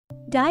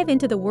Dive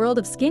into the world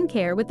of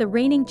skincare with the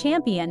reigning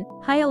champion,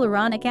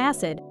 hyaluronic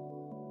acid.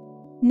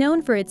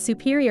 Known for its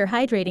superior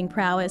hydrating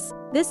prowess,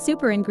 this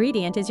super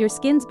ingredient is your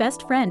skin's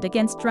best friend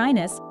against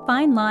dryness,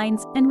 fine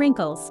lines, and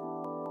wrinkles.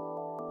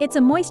 It's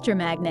a moisture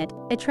magnet,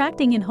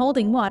 attracting and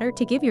holding water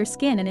to give your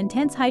skin an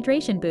intense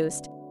hydration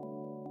boost.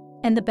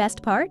 And the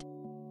best part?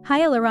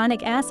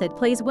 Hyaluronic acid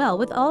plays well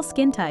with all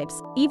skin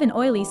types, even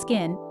oily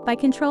skin, by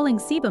controlling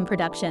sebum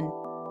production.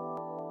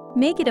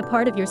 Make it a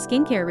part of your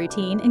skincare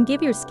routine and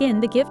give your skin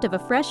the gift of a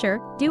fresher,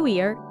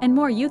 dewier, and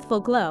more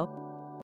youthful glow.